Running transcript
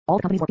All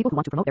companies or people who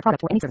want to promote their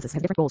product or any services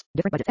have different goals,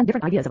 different budgets, and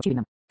different ideas of achieving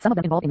them. Some of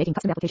them involve in making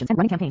custom applications and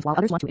running campaigns, while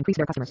others want to increase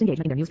their customers'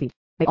 engagement in their newsfeed.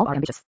 They all are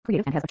ambitious,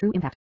 creative, and has a true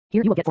impact.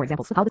 Here you will get 4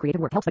 examples of how the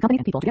creative work helps the company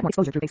and people to get more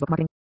exposure through Facebook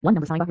marketing. 1.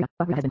 Number sign Bahria.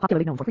 Bahria has been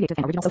popularly known for creative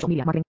and original social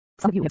media marketing.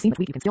 Some of you have seen the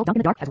tweet "You can still jump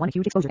in the dark" has won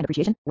huge exposure and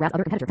appreciation, whereas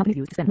other competitor companies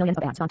use to spend millions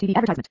of ads on TV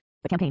advertisement.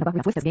 The campaign of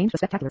Bahria Twist has gained a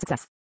spectacular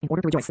success. In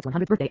order to rejoice its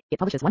 100th birthday, it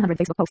publishes 100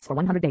 Facebook posts for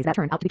 100 days that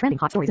turn out to be trending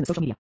hot stories in the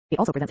social media. It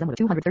also presents them with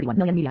 231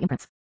 million media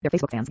imprints. Their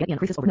Facebook fans get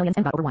increases over millions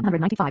and got over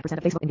 195%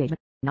 of Facebook engagement.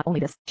 Not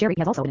only this, share rate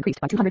has also increased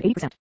by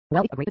 280%.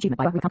 Well, a great achievement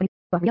by Bahria company.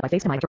 Bahria by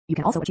FaceTime. You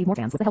can also achieve more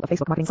fans with the help of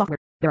Facebook marketing software.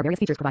 There are various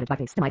features provided by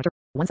FaceTime.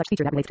 One such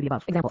feature that relates to the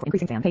above example for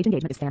increasing fan page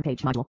engagement is fan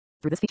page module.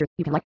 Through this feature,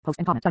 you can like, post,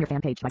 and comment on your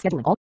fan page by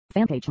scheduling all.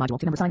 Fan page module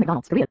to number sign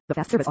McDonald's. Korea. The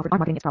fast service offered our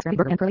marketing its prosperity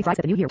burger and curly fries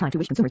at the New Year time to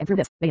wish consumers, and through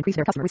this, they increase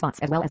their customer response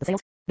as well as the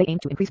sales. They aim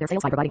to increase their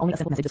sales by providing only a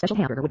simple message: a special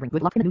hamburger would bring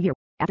good luck in the new year.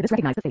 After this,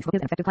 recognized that Facebook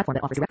is an effective platform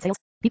that offers direct sales.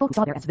 People who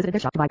saw their ads visited their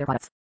shop to buy their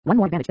products. One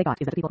more advantage they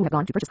got is that the people who have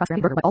gone to purchase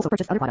prosperity burger but also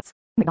purchased other products.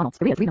 McDonald's.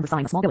 Korea 3 number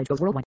sign. A small village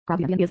goes worldwide. Proud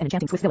Vietnamese is an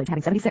enchanting Swiss village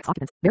having 76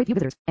 occupants, very few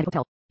visitors, and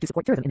hotel. To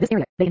support tourism in this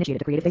area, they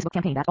initiated a creative Facebook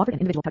campaign that offered an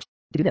individual touch.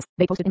 To do this,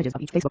 they posted images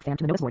of each Facebook fan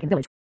to the notice board in the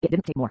village. It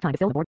didn't take more time to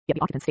fill the board, yet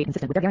the occupants stayed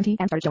consistent with their guarantee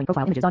and started showing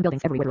profile images on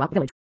buildings everywhere throughout the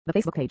village. The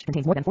Facebook page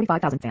contains more than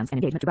 45,000 fans, and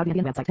engagement to Proud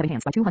Vietnam website have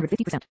enhanced by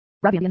 250%.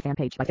 Proud Vietnam fan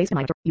page by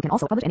FaceTime. You can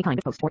also publish any kind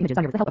of post or images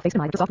on your with the help of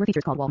FaceTime software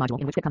features called wall module,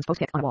 in which it becomes post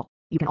text on a wall.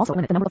 You can also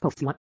limit the number of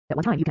posts you want. At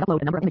one time, you can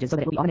upload a number of images so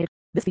that it will be automated.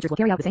 This feature will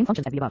carry out the same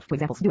functions as the above. For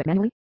example, do it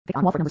manually. Click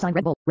on wall for number sign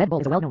Red Bull. Red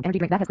Bull is a well-known energy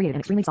drink that has created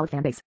an extremely solid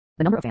fan base.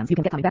 The number of fans you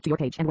can get coming back to your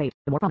page and wave,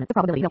 the more prominent the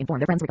probability they'll inform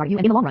their friends regarding you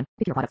and in the long run,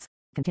 pick your products.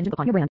 Contingent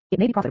upon your brand, it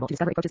may be profitable to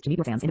discover approaches to meet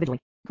your fans individually.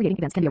 Creating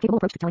events can be a capable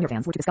approach to telling your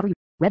fans where to discover you.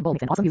 Red Bull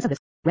makes an awesome use of this.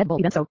 Red Bull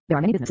events. So there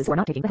are many businesses who are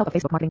not taking the help of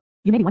Facebook marketing.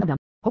 You may be one of them.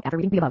 Hope after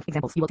reading the above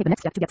examples, you will take the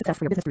next step to get success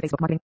for your business through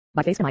Facebook marketing.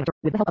 By FaceTime,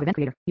 with the help of event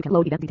creator, you can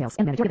load event details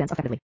and manage your events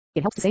effectively.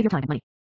 It helps to save your time and money.